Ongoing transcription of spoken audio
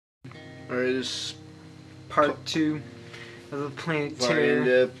Alright, this Part 2 of the Planet Terror.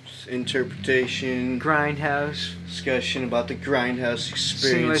 in-depth interpretation, Grindhouse. discussion about the Grindhouse experience.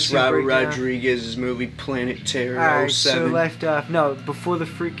 Simulation Robert breakdown. Rodriguez's movie Planet Terror. Alright, 07. so left off. No, before the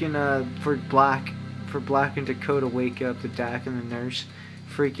freaking for Black and Dakota wake up, the doc and the nurse,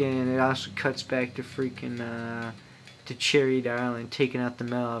 freaking. It also cuts back to freaking to Cherry Darling taking out the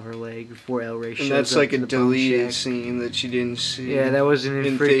metal of her leg before El Rey shows And that's up like to a the bone deleted shack. scene that you didn't see. Yeah, that wasn't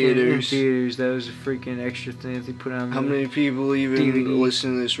in theaters. theaters. That was a freaking extra thing that they put on. How many people even DVD.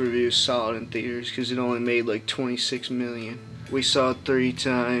 listen to this review saw it in theaters? Because it only made like 26 million. We saw it 3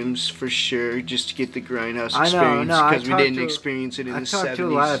 times for sure just to get the Grindhouse I experience. know, Because we didn't experience it in the 70s. I talked to a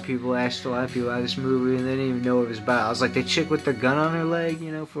lot of people, asked a lot of people about this movie, and they didn't even know what it was about. I was like, the chick with the gun on her leg,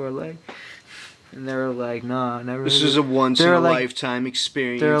 you know, for her leg. And they were like, nah, never. This is a once-in-a-lifetime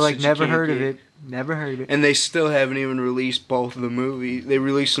experience. They were like, that you never can't heard of get. it. Never heard of it. And they still haven't even released both of the movies. They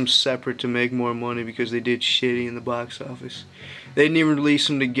released them separate to make more money because they did shitty in the box office. They didn't even release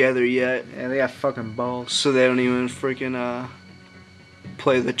them together yet. Yeah, they got fucking balls. So they don't even freaking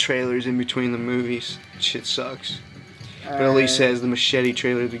play the trailers in between the movies. Shit sucks. But at least it has the machete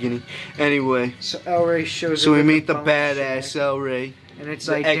trailer at the beginning. Anyway. So El Rey shows up. So we at meet the bone badass shack, El Rey. and it's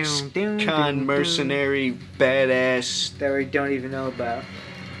The like ex-con mercenary badass. that we don't even know about.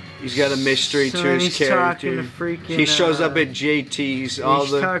 He's got a mystery So to his he's character. talking to freaking, He shows up at JT's. He's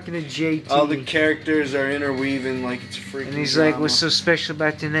talking to JT. All the characters are interweaving like it's a freaking and he's drama. like, "What's so special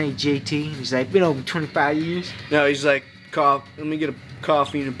about tonight, JT?" And he's like, "Been over 25 years." No, he's like, let me get a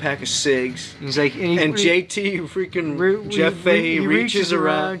coffee and a pack of cigs. He's like, And JT freaking Jeff Fahey he reaches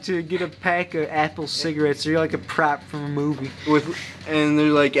around to get a pack of Apple cigarettes. They're like a prop from a movie. and they're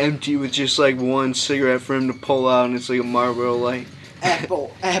like empty with just like one cigarette for him to pull out, and it's like a Marlboro Light.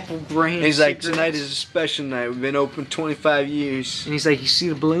 Apple brand. And he's like, cigarettes. tonight is a special night. We've been open 25 years. And he's like, "You see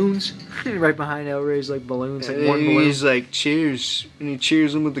the balloons?" Right behind El Rey's like balloons, like And one balloon. he's like, cheers. And he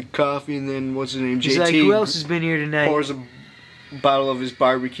cheers him with the coffee, and then what's his name? He's JT like, "Who else has been here tonight?" pours a bottle of his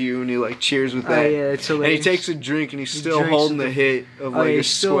barbecue, and he like cheers with that. Oh yeah, it's hilarious. And he takes a drink, and he's still drinks holding the- the hit of Oh, like yeah, a he's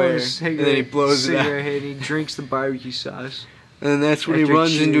still square, his and then he blows it out. cigarette hit, and he drinks the barbecue sauce. And that's when he After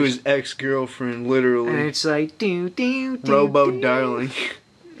runs into cheers. his ex-girlfriend, And literally. it's like, Robo Darling.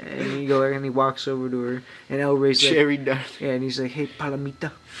 And he walks over to her, and El Rey's like, Cherry Darling. yeah, and he's like, "Hey,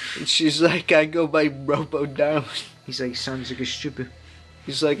 Palomita." And she's like, I go by Robo Darling. He's like, "Sounds like a stupid."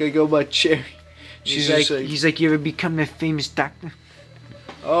 He's like, I go by Cherry. She's just like, he's like, "You ever become a famous doctor?"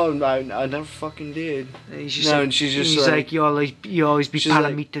 oh, no, I never fucking did. And he's just No, like, and she's just he's like, "You always be she's like-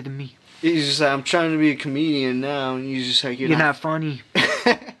 Palomita to me. he's just like, I'm trying to be a comedian now, and he's just like, You're not funny."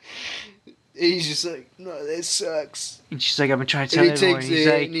 He's just like, no, that sucks. And she's like, "I've been trying to tell And he everyone." takes He's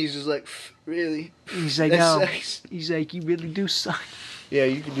it, like, and he's just like, really? he's like, That "No." sucks. He's like, "You really do suck." Yeah,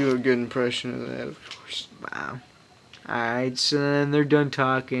 you could do a good impression of that, of course. Wow. Alright, so then they're done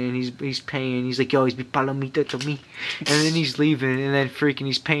talking, he's paying, he's like, "You always be Palomita to me." And then he's leaving, and then freaking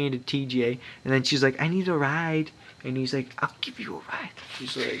he's paying to TJ, and then she's like, "I need a ride." And he's like, "I'll give you a ride."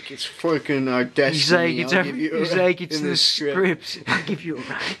 He's like, it's freaking our destiny. He's like, "It's I'll give you a he's ride like, it's in in the this script. I'll give you a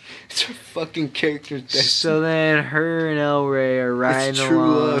ride." It's our fucking character's destiny. So then her and El Rey are riding true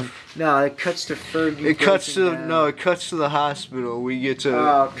along. love. No, it cuts to Fergie. It cuts to breaking down. it cuts to the hospital. We get to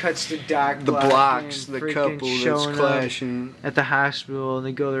Oh, cuts to Doc the Black blocks, and the freaking couple that's showing up clashing. at the hospital, and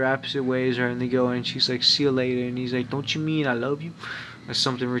they go their opposite ways, and they go, and she's like, "See you later," and he's like, "Don't you mean I love you?" Or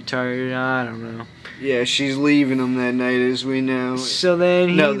something retarded. I don't know. Yeah, she's leaving him that night, as we know. So then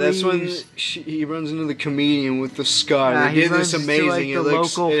he that's leaves. when he runs into the comedian with the scar. Nah, They he did runs this into, amazing. like, it the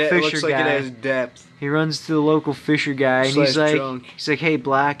looks, local it Fisher looks like guy. it has depth. He runs to the local Fisher guy, and he's Slash like, drunk. "Hey,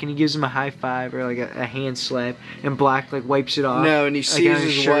 Black," and he gives him a high five or like a hand slap, and Black like wipes it off. No, and he like, sees on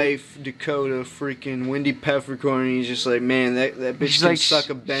his shirt. wife, Dakota, freaking Wendy Peppercorn, and he's just like, man, that bitch She's can like, suck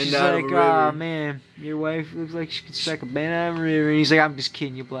a bend she's out like, of a river. "Aw, man, your wife looks like she could suck a bend out of a river." And he's like, "I'm just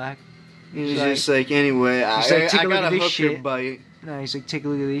kidding you, Black." He's just like, anyway, I like, "Take a got look a at this hooker shit." bite. No, he's like, "Take a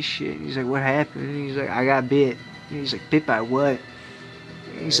look at this shit." He's like, "What happened?" And he's like, "I got bit." And he's like, "Bit by what?"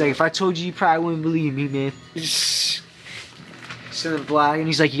 And he's like, "If I told you, you probably wouldn't believe me, man." So then Black, and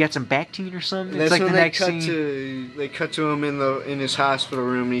he's like, "You got some Bactine or something?" That's It's like when the they next cut scene. they cut to him in his hospital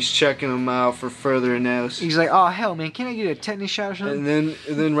room, and he's checking him out for further analysis. He's like, "Oh hell, man, can I get a tetanus shot or something?" And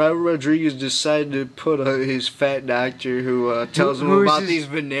then Robert Rodriguez decided to put his fat doctor who tells him who is about his- these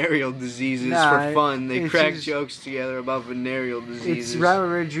venereal diseases Nah, for fun. They it's crack his- jokes together about venereal diseases. It's Robert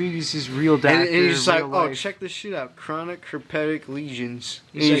Rodriguez's real doctor. and he's just like, real oh, life. check this shit out. Chronic herpetic lesions.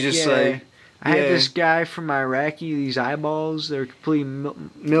 He's He's like, just yeah. like, I had this guy from Iraqi, these eyeballs, they're completely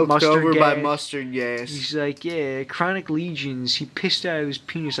milked over gas. by mustard gas. He's like, yeah, chronic lesions. He pissed out of his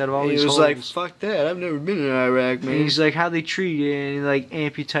penis out of all these holes. He was like, fuck that. I've never been in Iraq, man. And he's like, how they treat it, and like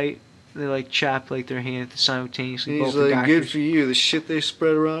amputate, they like chop like their hand simultaneously. And he's like, good for you. The shit they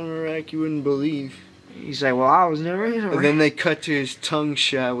spread around Iraq, you wouldn't believe. He's like, well, I was never in Iraq. And then they cut to his tongue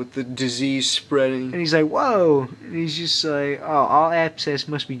shot with the disease spreading. And he's like, whoa. And he's just like, oh, all abscess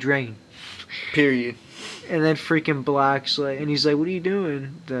must be drained. Period. And then freaking Black's like, and he's like, what are you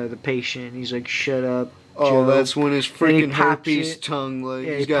doing? The patient. And he's like, shut up. Oh, Joe. that's when his freaking herpes tongue, like,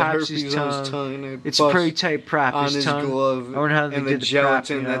 yeah, he's got herpes on his tongue. And it's pretty tight prop. On his glove. I wonder how they and did the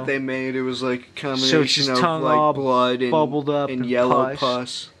gelatin that they made, it was like a combination so it's his of tongue like all blood and bubbled up and yellow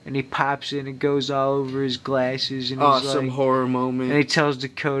pus. And he pops it and it goes all over his glasses. And awesome like, horror moment. And he tells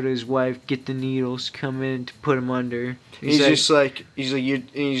Dakota, his wife, get the needles, come in to put him under. He's just like,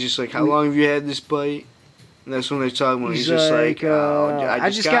 how long have you had this bite? And that's when they talk about. He's just like, I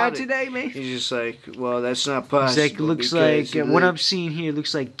just got it today, man. He's just like, well, that's not possible. He's like, looks like what I'm seeing here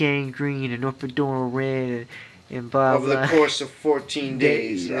looks like gangrene and orthodontal red and blah blah. Over the course of 14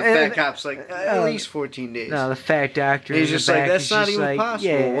 days. The fat cop's like, at least 14 days. No, the fat doctor. He's just like, that's not even possible.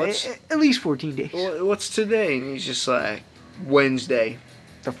 Yeah, what's at least 14 days. What's today? And he's just like, Wednesday.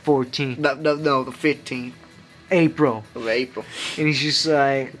 The 14th. No, the 15th. April. Of April. And he's just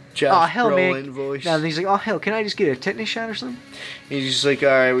like, Josh oh hell, Brolin man. Voice. Now he's like, oh hell, can I just get a tetanus shot or something? He's just like, all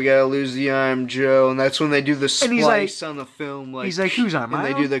right, we gotta lose the arm, Joe, and that's when they do the splice on the film. Like, he's like, who's on my arm?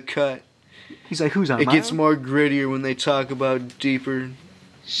 And they do the cut. He's like, who's on my arm? It gets more grittier when they talk about deeper and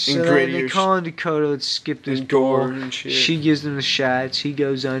grittier. then they call in Dakota. Let's skip this gore and shit. She gives him the shots. He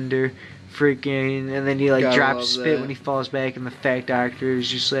goes under. Freaking, and then he like drops spit when he falls back, and the fat doctor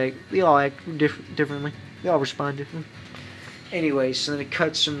is just like, they all act differently. They all respond differently. Anyway, so then it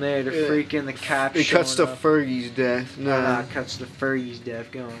cuts from there to freaking the cops. It cuts to Fergie's death. No, it cuts to Fergie's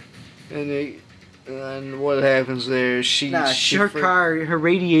death. Go on. And what happens there is her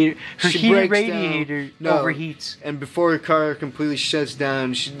radiator, her heated radiator overheats. And before her car completely shuts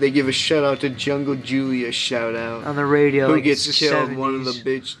down, they give a shout out to Jungle Julia shout out on the radio. Who gets killed? 70s. One of the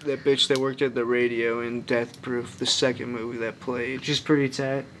bitch that worked at the radio in Death Proof, the second movie that played. Which is pretty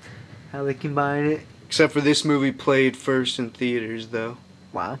tight. How they combine it. Except for this movie played first in theaters though.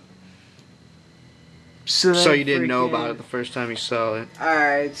 Wow. So you didn't know about it the first time you saw it.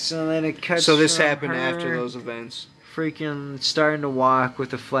 Alright, so then it cuts. So this happened after those events. Freaking starting to walk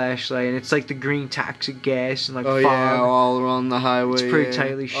with a flashlight, and it's like the green toxic gas and like fog. Yeah, all around the highway. It's pretty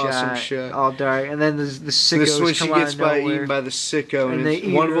tightly shot. Awesome shot. All dark, and then the sickos this when she gets eaten by the sicko,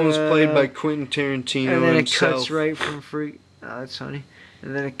 and one of them is played by Quentin Tarantino and then himself. it cuts right from Oh, that's funny.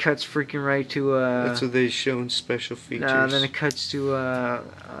 And then it cuts freaking right to That's what they show in special features. And then it cuts to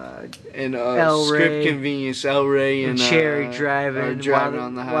Script Convenience, El Rey and Cherry driving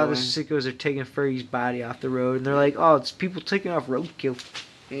on the highway. While the sickos are taking Fergie's body off the road, and they're like, "Oh, it's people taking off roadkill."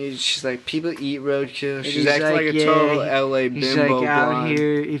 And she's like, "People eat roadkill." She's acting like a total LA bimbo. He's like, out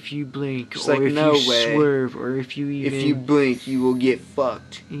here, if you blink, she's or like, if no you way. swerve, or if you even... If you blink, you will get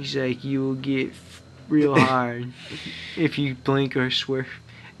fucked. He's like, you will get real hard if you blink or swerve.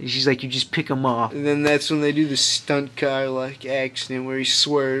 And she's like, you just pick them off. And then that's when they do the stunt car like accident where he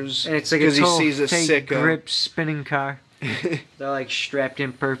swerves. And it's like a total he sees a fake grip spinning car. They're like strapped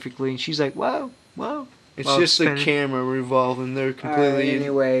in perfectly, and she's like, whoa, whoa. It's just the camera revolving. They're completely.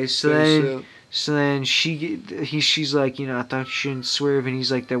 Anyway, so then she's like, I thought you shouldn't swerve, and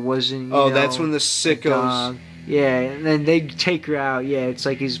he's like, there wasn't. That's when the sickos. Yeah, and then they take her out. Yeah, it's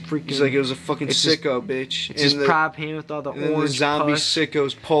like he's freaking. He's like, it was a fucking sicko, bitch. It's his prop hand with all the orange. And the zombie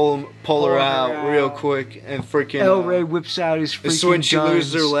sickos pull her out real quick, and freaking. El Rey whips out his freaking. This is when she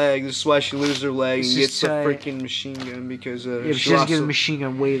loses her leg. This is why she loses her leg and gets the freaking machine gun because. Yeah, but she doesn't get a machine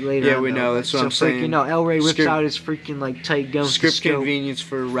gun way later. Yeah, we know. That's what I'm saying. El Rey whips out his freaking like tight gun. Script convenience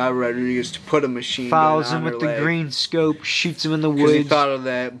for Robert Rodriguez to put a machine gun follows on him with the leg. Green scope, shoots him in the woods. He thought of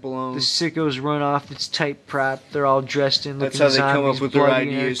that blown. The sickos run off. It's tight prop. They're all dressed in. That's how they come up with their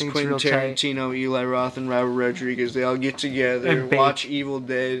ideas. Quentin Tarantino, Eli Roth, and Robert Rodriguez. They all get together, watch Evil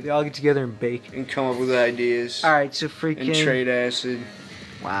Dead. They all get together and bake and come up with ideas. All right, so freaking and trade acid.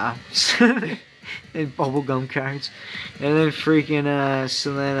 Wow. And bubblegum cards, and then freaking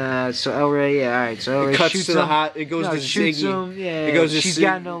so El Rey, all right, so El Rey cuts shoots to the it goes to Ziggy. Him, yeah, it goes to she's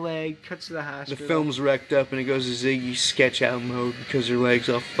got no leg. Cuts to the hospital. The film's wrecked up, and it goes to Ziggy sketch out mode because her leg's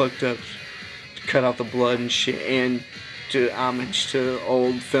all fucked up. Cut out the blood and shit, and to homage to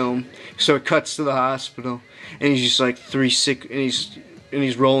old film. So it cuts to the hospital, and he's just like and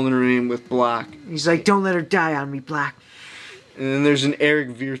he's rolling her in with Black. He's like, "Don't let her die on me, Black." And then there's an Eric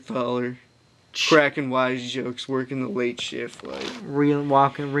Vierthaler cracking wise jokes, working the late shift, like reeling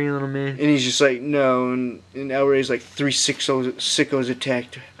them in. and he's just like, no, and El Rey's like, 3 sickos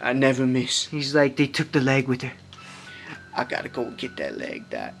attacked her. I never miss. He's like, they took the leg with her. I gotta go get that leg,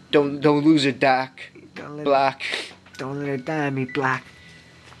 Doc. Don't lose it, Doc. Black. Don't let her die, me Black.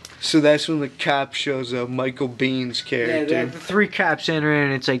 So that's when the cop shows up, Michael Bean's character. Yeah, the 3 cops enter in,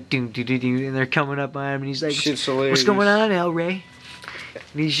 and it's like, doom, doom, doom, doom, and they're coming up on him, and he's like, Shit's hilarious. what's going on, El Rey?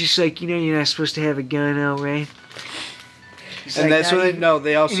 And he's just like, you're not supposed to have a gun, El Rey. And that's when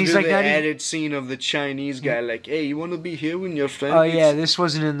they also do like, the added scene of the Chinese guy, like, hey, you want to be here when your friend Oh, gets... yeah, this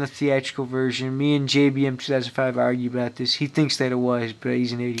wasn't in the theatrical version. Me and JBM2005 argue about this. He thinks that it was, but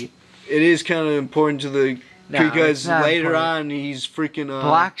he's an idiot. It is kind of important to the... because later important. On, he's freaking...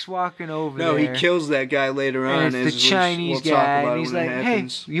 Black's walking over there. No, he kills that guy later on. And it's the Chinese guy, and he's like, hey,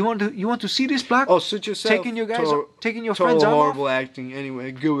 you want to see this, Black? Oh, suit yourself. Taking your friend's arm horrible off? acting.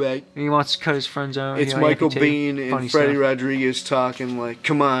 Anyway, go back. And he wants to cut his friend's arm. It's Michael Bean and Freddie Rodriguez talking like,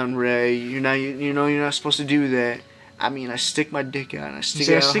 come on, Ray, you're not supposed to do that. I mean, I stick my dick out, and I stick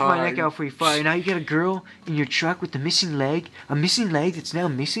it out hard. My neck out for you fire. Now you got a girl in your truck with the missing leg. A missing leg that's now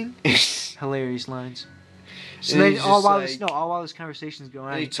missing? Hilarious lines. So then, all while this conversation's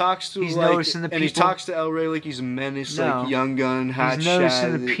going on, he talks to he's noticing the people. And he talks to El Rey like he's a menace, like young gun, hot shot. He's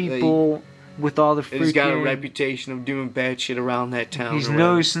noticing the people with all the freaking... He's got a reputation of doing bad shit around that town. He's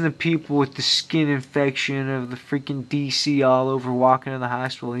noticing the people with the skin infection of the freaking DC all over walking to the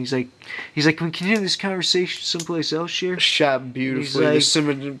hospital. And he's like, can we continue this conversation someplace else, Sheriff? Shot beautifully. The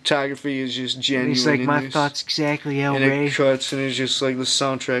cinematography is just genuine. He's like, my thoughts exactly, El Rey. And it cuts, and it's just like the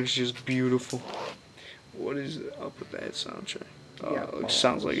soundtrack's just beautiful. What is up with that soundtrack? Oh, it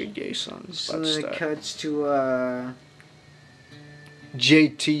sounds like a gay song. So then it cuts to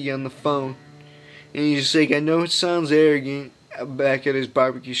JT on the phone, and he's just like, I know it sounds arrogant. Back at his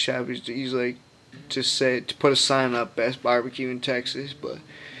barbecue shop, he's like, to put a sign up, best barbecue in Texas. But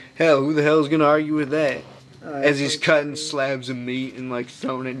hell, who the hell is gonna argue with that? As he's cutting slabs of meat and like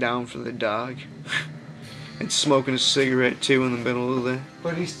throwing it down for the dog. And smoking a cigarette too in the middle of that.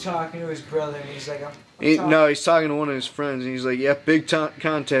 But he's talking to his brother, and he's like, he's talking to one of his friends, and he's like, "Yeah, big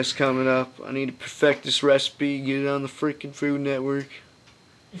contest coming up. I need to perfect this recipe, get it on the freaking Food Network."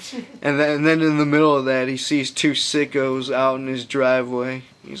 and then in the middle of that, he sees 2 sickos out in his driveway.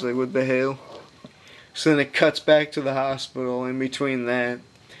 He's like, "What the hell?" So then it cuts back to the hospital. In between that,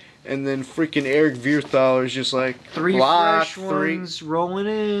 and then freaking Eric Vierthaler is just like 3 fresh ones rolling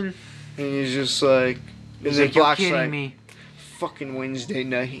in, and he's just like. He's like, you're kidding me. Fucking Wednesday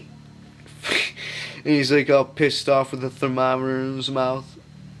night. And he's like all pissed off with the thermometer in his mouth.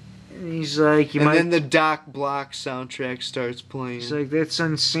 And he's like, and then the Doc Block soundtrack starts playing. He's like, that's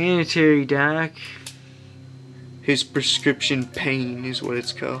unsanitary, Doc. His Prescription Pain is what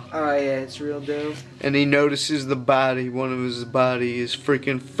it's called. Oh yeah, it's real dope. And he notices the body. One of his body is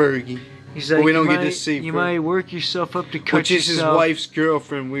freaking Fergie. He's like, but we don't get to see. You might work yourself up to cut Which is his wife's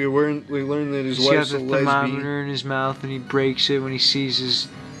girlfriend. We learned that his wife's a lesbian. He has a thermometer in his mouth, and he breaks it when he sees his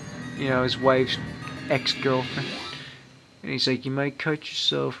wife's ex-girlfriend. And he's like, you might cut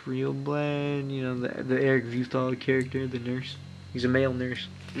yourself real bad. The Eric Vierthaler character, the nurse. He's a male nurse.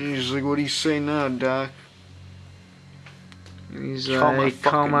 And he's like, what do you say now, Doc? And he's like,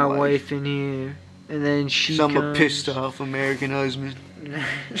 call my wife in here. And then she comes. I'm a pissed off American husband.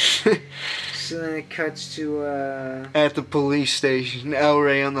 So then it cuts to at the police station, El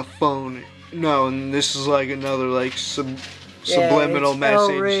Rey on the phone. No, and this is like another like subliminal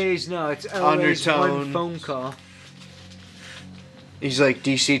message. It's El Rey's one phone call. He's like,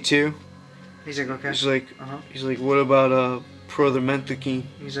 DC2. He's like, okay. He's like, what about promethazine?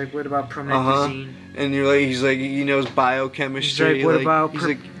 He's like, what about promethazine? And he's like, he knows biochemistry. He's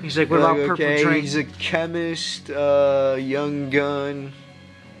like, what about purple train? He's a chemist, young gun,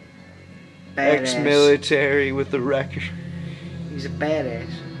 ex-military with a record. He's a badass.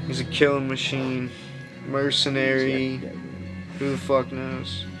 He's a killing machine, mercenary. Who the fuck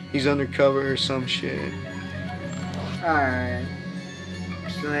knows? He's undercover or some shit. Alright.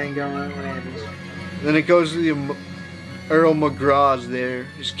 So then what happens? Then it goes to the Earl McGraw's there,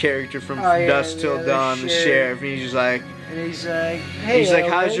 his character from Dusk Till Dawn, the sheriff, and he's just like, hey, he's like,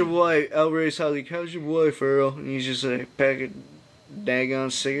 how's your wife? El Rey's how's your wife, Earl? And he's just like, pack of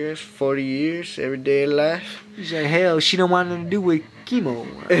daggone cigarettes, 40 years, every day of life. He's like, hell, she don't want nothing to do with chemo.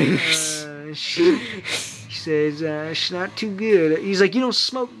 She says, she's not too good. He's like, you don't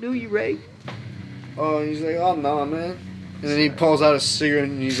smoke, do you, Ray? Oh, he's like, oh no, man. And then he pulls out a cigarette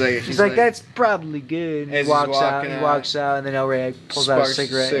and he's like, that's probably good. He walks out, and then El Rey pulls out a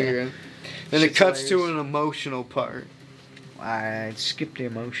cigarette. Then it cuts to an emotional part. Alright, skip the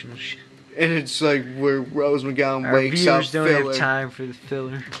emotional shit. And it's like where Rose McGowan Our wakes up viewers don't filler. have time for the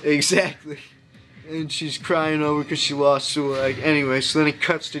filler. Exactly. And she's crying over because she lost her leg. Anyway, so then it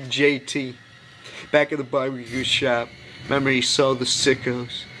cuts to JT. Back at the barbecue shop. Remember, he saw the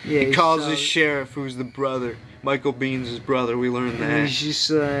sickos. Yeah, He calls the sheriff, who's the brother. Michael Bean's brother, we learned that. And he's just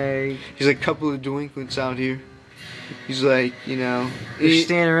like... He's like, a couple of delinquents out here. He's like, you know... They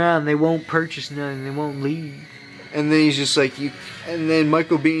stand around, they won't purchase nothing, they won't leave. And then he's just like, you... And then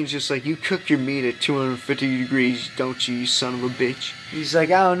Michael Bean's just like, you cook your meat at 250 degrees, don't you son of a bitch? He's like,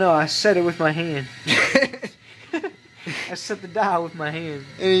 I don't know, I set it with my hand. I set the dial with my hand.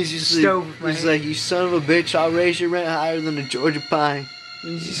 And he's just like, you son of a bitch, I'll raise your rent higher than a Georgia pine.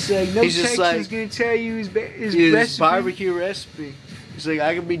 And he's just like, no Texan's gonna tell you his recipe. Barbecue recipe. He's like,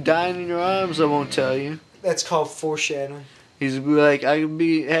 I could be dying in your arms, I won't tell you. That's called foreshadowing. He's like, I could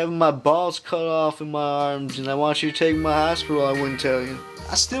be having my balls cut off in my arms, and I want you to take me to my hospital, I wouldn't tell you.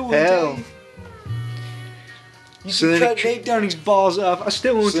 I still wouldn't tell you. You can cut Nate Downey's balls off, I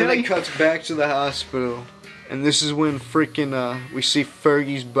still won't tell you. So then it cuts back to the hospital. And this is when freaking we see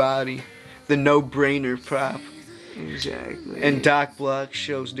Fergie's body, the no-brainer prop. Exactly. And Doc Block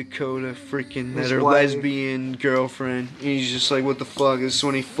shows Dakota freaking that her wife. lesbian girlfriend. He's just like, what the fuck? This is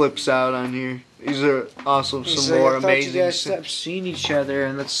when he flips out on here. These are also some more amazing. You guys stopped seeing each other,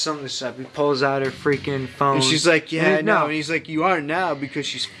 and let's sum this up. He pulls out her freaking phone. And she's like, yeah, I know. And he's like, you aren't now because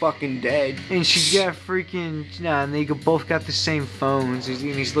she's fucking dead. And she's got freaking, and they both got the same phones. And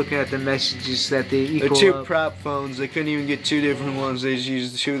he's looking at the messages that they equal up. They're two prop phones. They couldn't even get two different ones. They just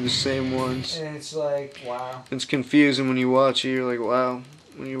used two of the same ones. And it's like, wow. It's confusing when you watch it. You're like, wow,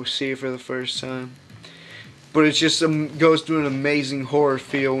 when you see it for the first time. But it just goes through an amazing horror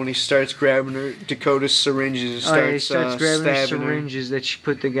feel when he starts grabbing her Dakota's syringes and he starts grabbing her syringes that she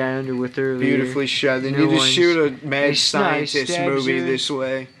put the guy under with earlier. Beautifully shot. They need to shoot a mad scientist movie this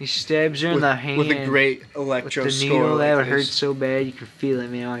way. He stabs her in the hand with a great electro with the score. Needle, that like would hurt so bad you could feel it,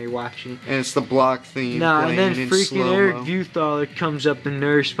 man, while you're watching it. And it's the Block theme. And then in freaking slow-mo. Eric Buthaler comes up, the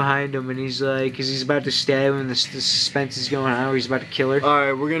nurse behind him, and he's like, because he's about to stab him, the suspense is going on, where he's about to kill her.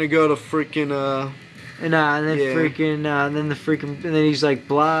 Alright, we're gonna go to freaking And then and then he's like,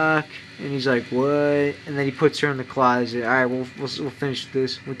 Block, and he's like, what? And then he puts her in the closet. All right, we'll finish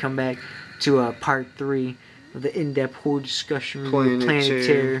this. We come back to part 3 of the in-depth horror discussion review of Planet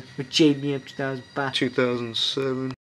Terror with JBM 2005. 2007.